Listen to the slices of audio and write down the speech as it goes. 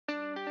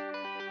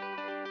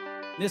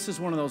This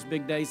is one of those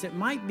big days that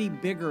might be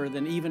bigger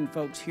than even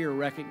folks here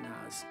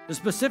recognize. The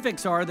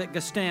specifics are that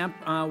Gestamp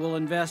will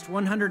invest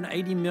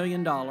 $180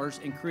 million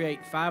and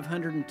create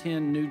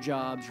 510 new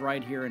jobs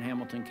right here in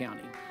Hamilton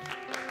County.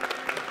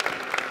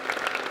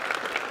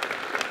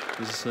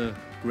 This is a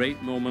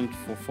great moment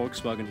for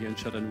Volkswagen here in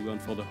Chattanooga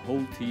and for the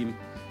whole team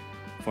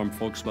from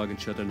Volkswagen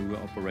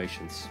Chattanooga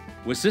operations.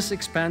 With this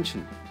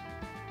expansion,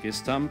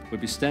 Gestamp will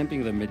be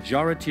stamping the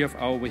majority of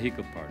our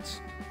vehicle parts,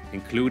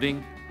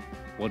 including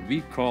what we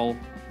call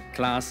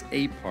Class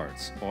A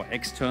parts or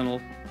external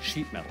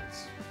sheet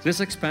metals. This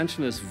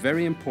expansion is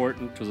very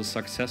important to the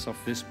success of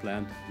this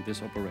plant and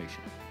this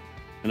operation.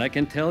 And I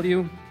can tell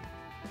you,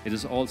 it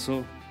is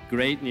also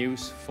great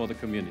news for the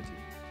community.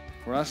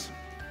 For us,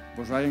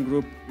 Volkswagen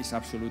Group is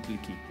absolutely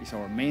key. It's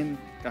our main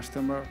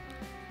customer,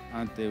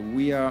 and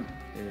we are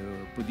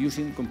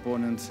producing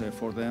components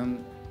for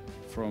them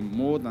from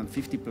more than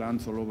 50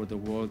 plants all over the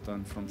world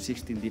and from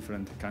 16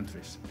 different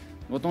countries.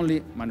 Not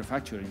only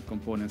manufacturing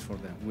components for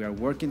them, we are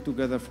working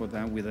together with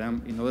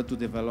them in order to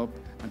develop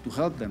and to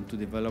help them to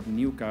develop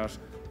new cars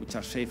which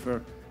are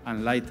safer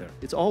and lighter.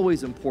 It's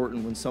always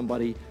important when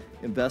somebody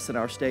invests in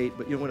our state,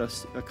 but when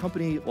a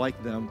company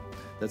like them,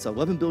 that's an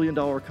 $11 billion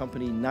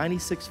company,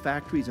 96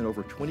 factories in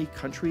over 20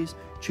 countries,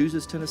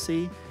 chooses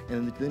Tennessee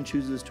and then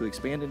chooses to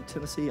expand in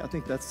Tennessee, I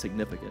think that's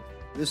significant.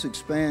 This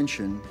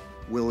expansion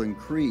will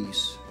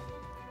increase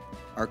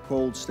our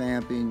cold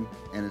stamping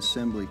and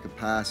assembly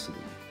capacity,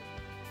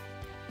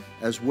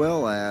 as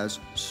well as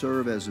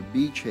serve as a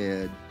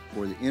beachhead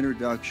for the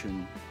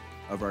introduction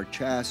of our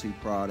chassis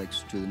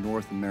products to the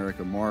North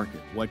America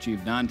market. What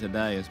you've done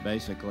today is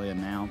basically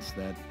announce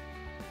that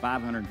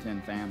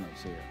 510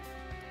 families here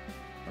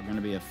are going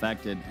to be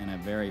affected in a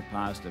very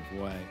positive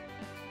way.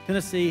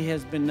 Tennessee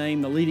has been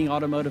named the leading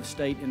automotive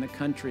state in the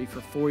country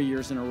for 4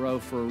 years in a row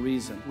for a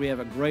reason. We have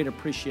a great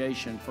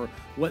appreciation for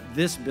what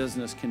this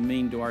business can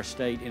mean to our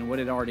state and what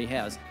it already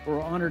has. We're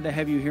honored to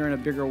have you here in a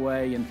bigger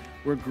way, and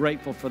we're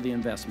grateful for the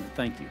investment.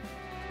 Thank you.